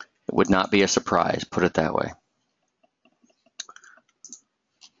 It would not be a surprise, put it that way.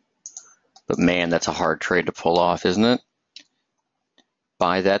 But man, that's a hard trade to pull off, isn't it?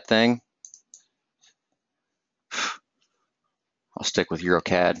 Buy that thing. I'll stick with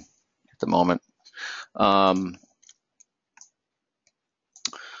EuroCAD at the moment.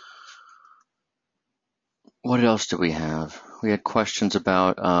 What else do we have? We had questions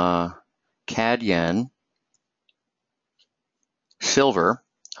about CAD yen, silver.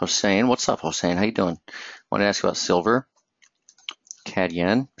 Hossein, what's up, Hossein? How you doing? Want to ask about silver, CAD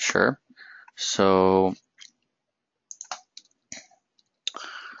yen, sure. So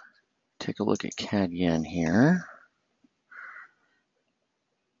take a look at CAD yen here.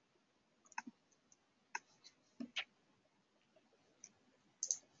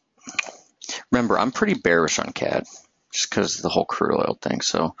 Remember, I'm pretty bearish on CAD just because of the whole crude oil thing,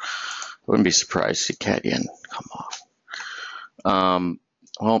 so I wouldn't be surprised to see CAD yen come off.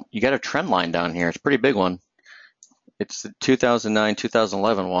 Well, you got a trend line down here. It's a pretty big one. It's the 2009,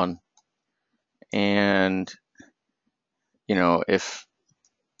 2011 one. And, you know, if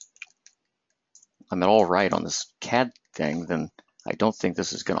I'm at all right on this CAD thing, then I don't think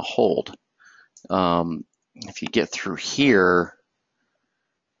this is going to hold. If you get through here,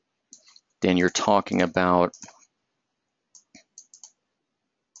 then you're talking about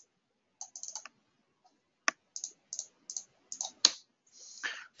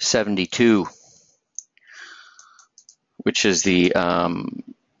 $72, which is the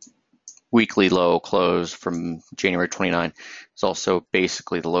weekly low close from January 29. It's also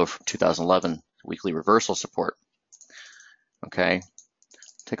basically the low from 2011, weekly reversal support. Okay,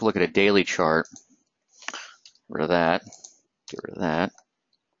 take a look at a daily chart. Get rid of that, get rid of that,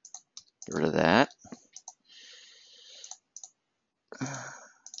 get rid of that.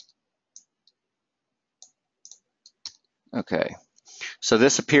 Okay, so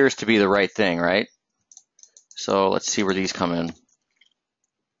this appears to be the right thing, right? So let's see where these come in.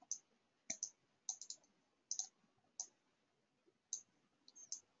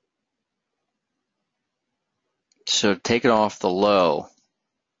 So take it off the low,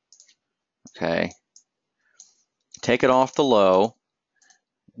 okay? Take it off the low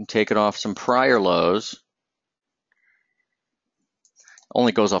and take it off some prior lows.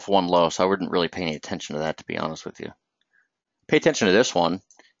 Only goes off one low, so I wouldn't really pay any attention to that, to be honest with you. Pay attention to this one,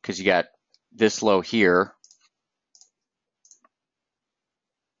 because you got this low here.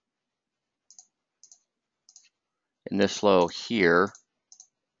 And this low here.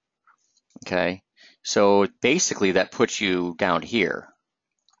 Okay, so basically that puts you down here.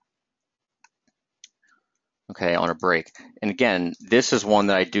 Okay, on a break. And again, this is one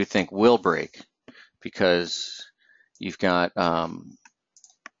that I do think will break, because you've got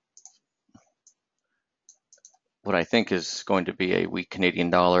what I think is going to be a weak Canadian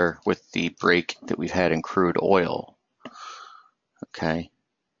dollar with the break that we've had in crude oil. Okay.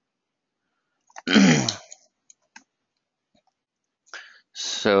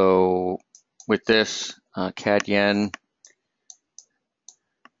 So with this CAD yen,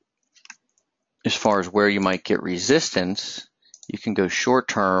 as far as where you might get resistance, you can go short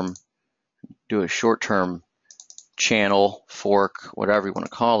term, do a short term channel, fork, whatever you want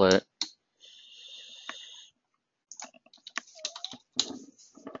to call it.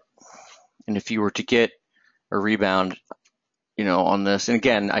 And if you were to get a rebound, you know, on this, and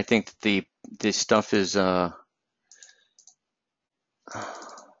again, I think that this stuff is I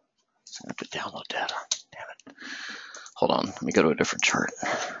have to download data. Damn it. Hold on, let me go to a different chart.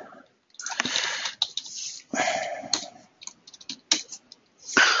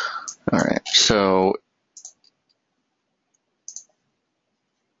 All right, so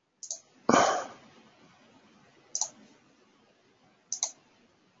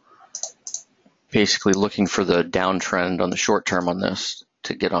basically looking for the downtrend on the short term on this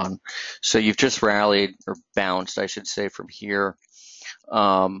to get on. So you've just rallied, or bounced, I should say, from here.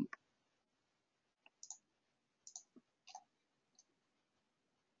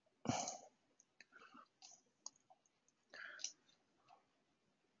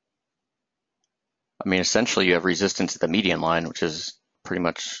 I mean, essentially you have resistance at the median line, which is pretty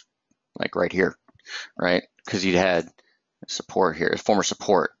much like right here, right? Because you had support here, former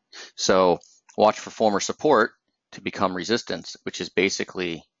support. So watch for former support to become resistance, which is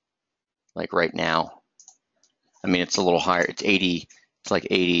basically like right now. I mean, it's a little higher. It's 80. It's like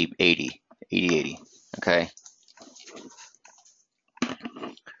 80, 80, 80, 80. Okay.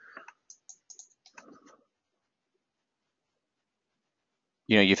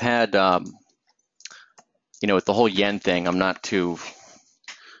 You know, you've had, you know, with the whole yen thing, I'm not too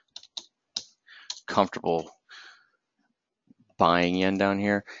comfortable buying yen down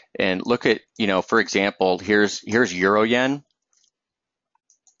here. And look at, you know, for example, here's euro yen.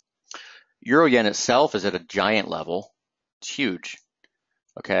 Euro yen itself is at a giant level. It's huge.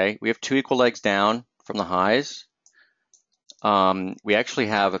 Okay, we have two equal legs down from the highs. We actually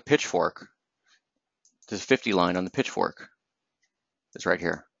have a pitchfork. This 50 line on the pitchfork is right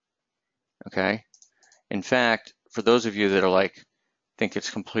here. Okay. In fact, for those of you that are like, think it's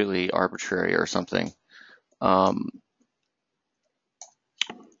completely arbitrary or something, I'll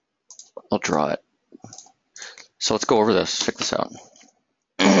draw it. So let's go over this. Check this out.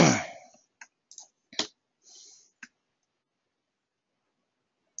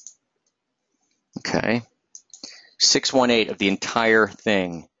 Okay. 618 of the entire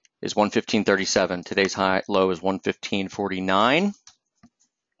thing is 115.37. Today's low is 115.49.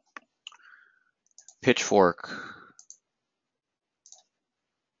 Pitchfork.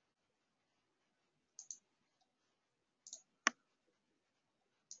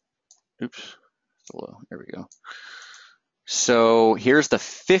 Oops. Low. There we go. So here's the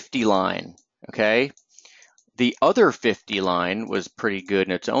 50 line. Okay. The other 50 line was pretty good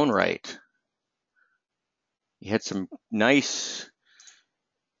in its own right. You had some nice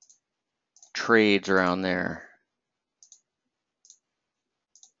trades around there.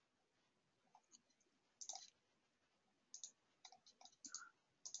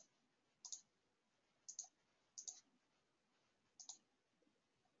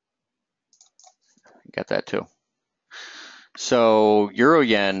 Got that too. So euro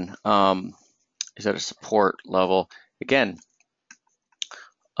yen is at a support level. Again,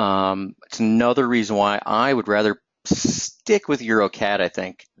 it's another reason why I would rather stick with euro CAD, I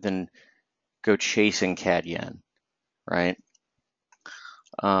think, than go chasing CAD yen, right?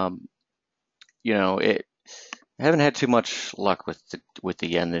 You know, I haven't had too much luck with the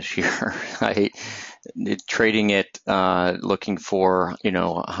yen this year. Trading it, looking for, you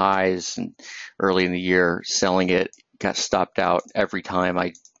know, highs and early in the year, selling it, got stopped out every time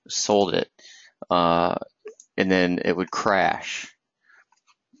I sold it, and then it would crash.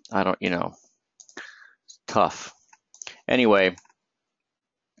 I don't, you know, tough. Anyway,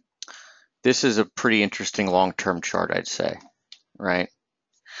 this is a pretty interesting long-term chart, I'd say, right?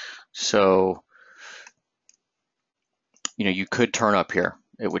 So, you know, you could turn up here.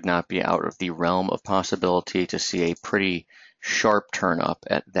 It would not be out of the realm of possibility to see a pretty sharp turn up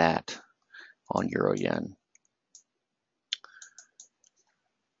at that on euro yen.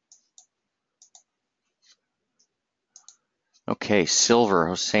 Okay, silver.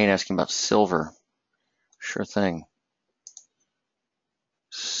 Hossein asking about silver. Sure thing.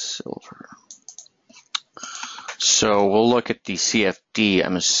 Silver. So we'll look at the CFD,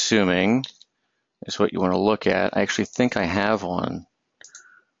 I'm assuming, is what you want to look at. I actually think I have one.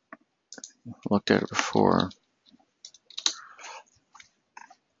 Looked at it before.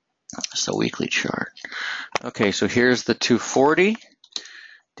 It's the weekly chart. Okay, so here's the 240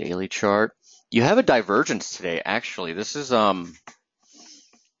 daily chart. You have a divergence today, actually. This is,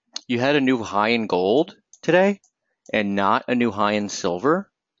 you had a new high in gold today and not a new high in silver,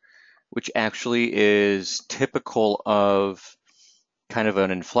 which actually is typical of kind of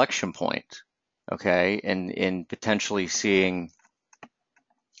an inflection point, okay, and in potentially seeing,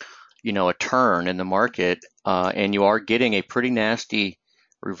 you know, a turn in the market, and you are getting a pretty nasty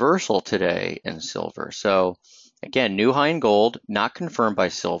reversal today in silver. So again, new high in gold, not confirmed by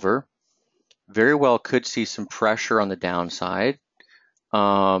silver. Very well could see some pressure on the downside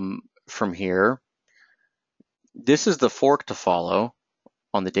from here. This is the fork to follow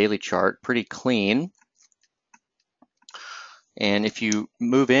on the daily chart, pretty clean. And if you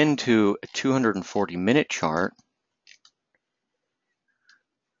move into a 240-minute chart,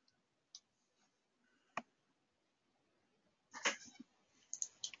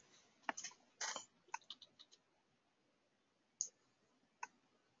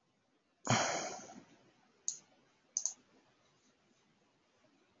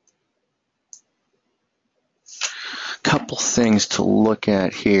 couple things to look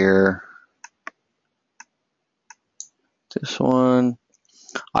at here. This one,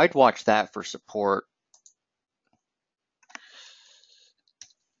 I'd watch that for support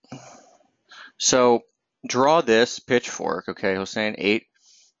So draw this pitchfork, okay, Hossein, 8,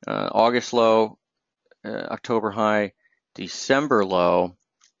 August low, October high, December low,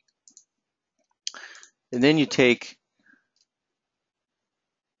 and then you take,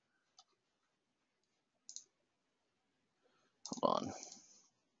 hold on.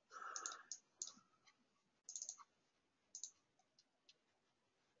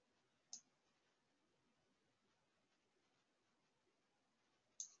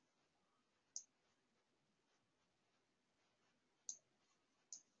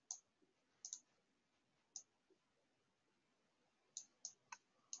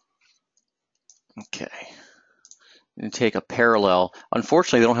 Okay, and take a parallel.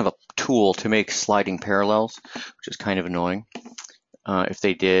 Unfortunately, they don't have a tool to make sliding parallels, which is kind of annoying. If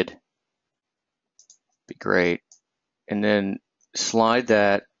they did, be great. And then slide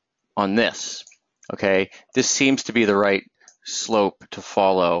that on this. Okay, this seems to be the right slope to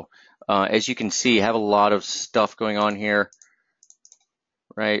follow. As you can see, I have a lot of stuff going on here,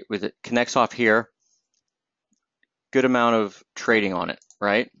 right? With it connects off here, good amount of trading on it,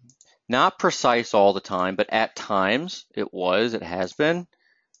 right? Not precise all the time, but at times it has been.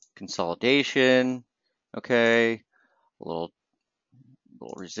 Consolidation, okay, a little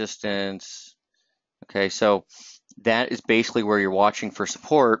resistance. Okay, so that is basically where you're watching for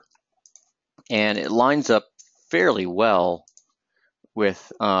support, and it lines up fairly well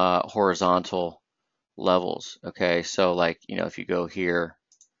with horizontal levels. Okay, so like, you know, if you go here,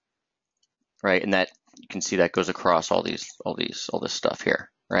 right, and that you can see that goes across all this stuff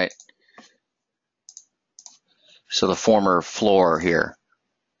here, right? So the former floor here,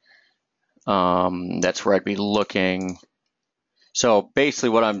 that's where I'd be looking. So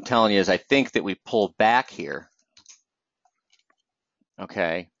basically what I'm telling you is I think that we pull back here,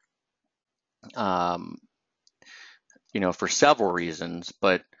 okay, you know, for several reasons,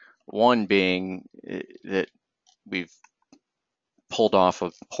 but one being that we've pulled off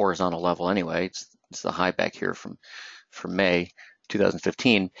of horizontal level anyway. It's the high back here from May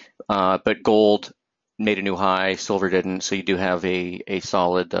 2015, but gold made a new high, silver didn't, so you do have a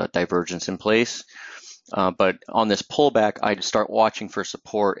solid divergence in place. But on this pullback, I'd start watching for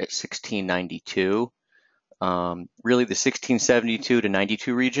support at 1692. Really, the 1672 to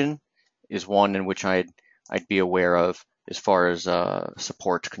 92 region is one in which I'd be aware of as far as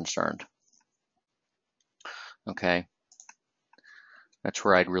support's concerned. Okay, that's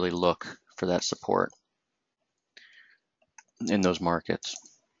where I'd really look for that support in those markets,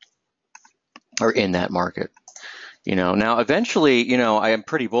 or in that market. You know, now eventually, you know, I am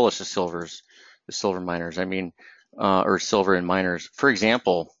pretty bullish the silver miners. I mean, or silver and miners. For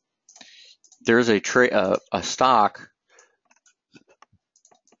example, there's a stock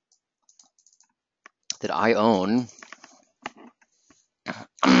that I own.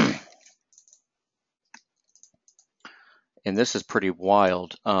 And this is pretty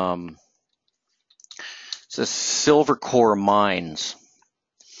wild. It's a Silver Core Mines,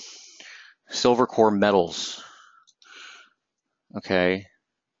 Silver Core Metals. Okay.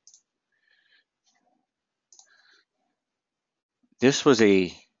 This was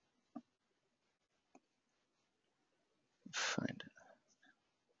a, find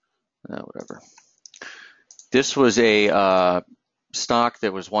it, whatever. This was a stock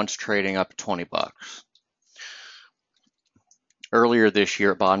that was once trading up 20 bucks. Earlier this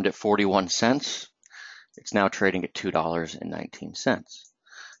year, it bottomed at 41 cents. It's now trading at $2.19.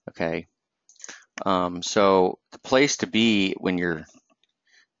 Okay. So the place to be when you're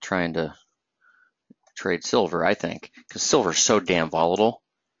trying to trade silver, I think, because silver is so damn volatile.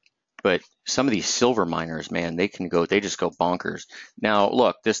 But some of these silver miners, man, they just go bonkers. Now,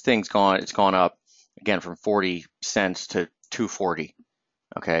 look, this thing's it's gone up again from 40 cents to 240.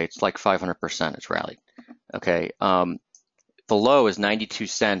 Okay, it's like 500%. It's rallied. Okay, the low is 92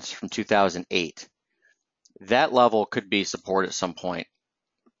 cents from 2008. That level could be support at some point.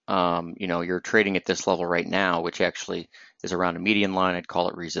 You know, you're trading at this level right now, which actually is around a median line. I'd call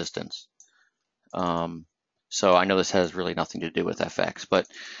it resistance. So I know this has really nothing to do with FX, but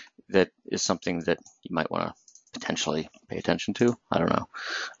that is something that you might want to potentially pay attention to. I don't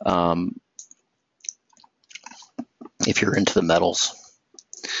know. If you're into the metals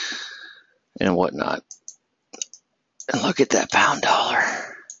and whatnot. And look at that pound dollar.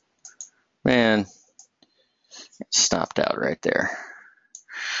 Man, it stopped out right there.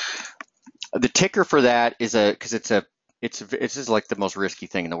 The ticker for that is because it's just like the most risky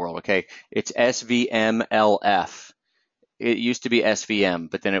thing in the world, okay? It's SVMLF. It used to be SVM,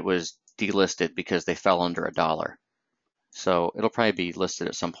 but then it was delisted because they fell under $1. So it'll probably be listed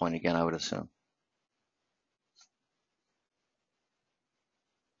at some point again, I would assume.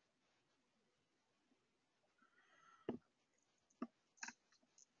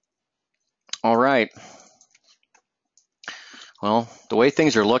 All right. Well, the way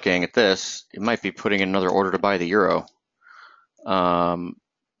things are looking at this, it might be putting in another order to buy the euro.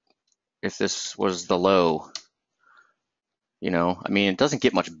 If this was the low, I mean, it doesn't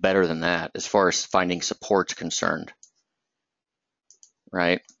get much better than that as far as finding support's concerned,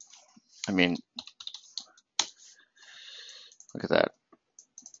 right? I mean, look at that.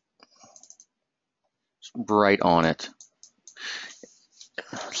 It's right on it.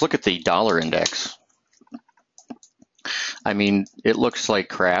 Let's look at the dollar index. I mean, it looks like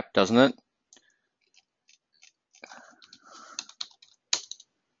crap, doesn't it?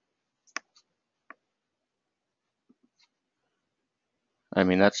 I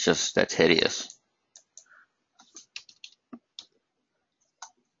mean, that's hideous.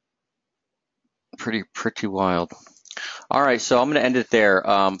 Pretty wild. All right, so I'm going to end it there.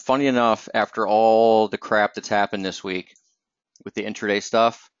 Funny enough, after all the crap that's happened this week with the intraday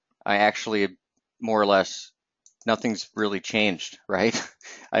stuff, I actually more or less nothing's really changed, right?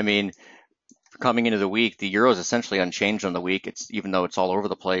 I mean, coming into the week, the euro is essentially unchanged on the week. Even though it's all over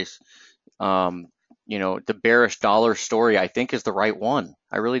the place. The bearish dollar story, I think, is the right one.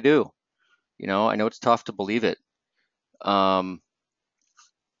 I really do. I know it's tough to believe it.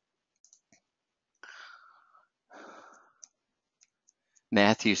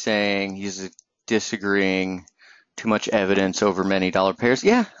 Matthew saying he's disagreeing. Too much evidence over many dollar pairs.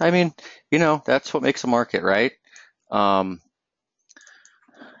 Yeah, I mean, that's what makes a market, right? As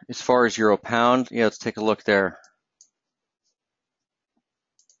far as euro pound, yeah, let's take a look there.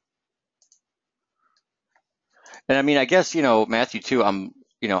 And I mean, I guess, Matthew too,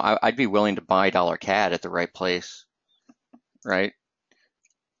 I'd be willing to buy dollar CAD at the right place, right?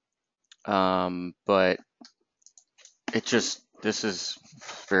 But this is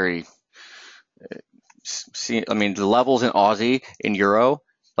very, I mean, the levels in Aussie, in euro,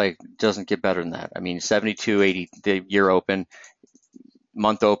 like, doesn't get better than that. I mean, 72.80, the year open,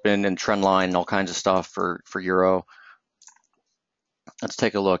 month open, and trend line, and all kinds of stuff for euro. Let's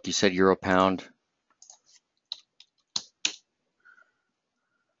take a look. You said euro pound.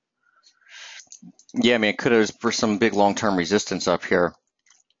 Yeah, I mean, it could have for some big long-term resistance up here,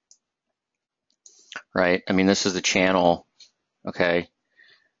 right? I mean, this is the channel. Okay,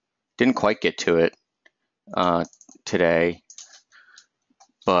 didn't quite get to it today,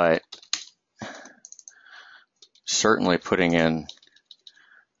 but certainly putting in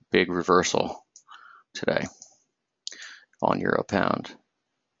big reversal today on euro pound.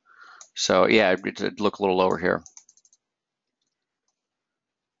 So yeah, it'd look a little lower here.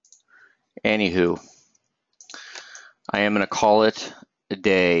 Anywho, I am going to call it a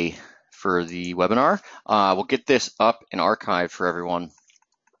day for the webinar. We'll get this up and archived for everyone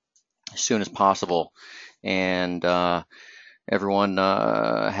as soon as possible. And everyone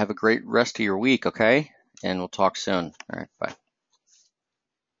have a great rest of your week, okay? And we'll talk soon. All right, bye.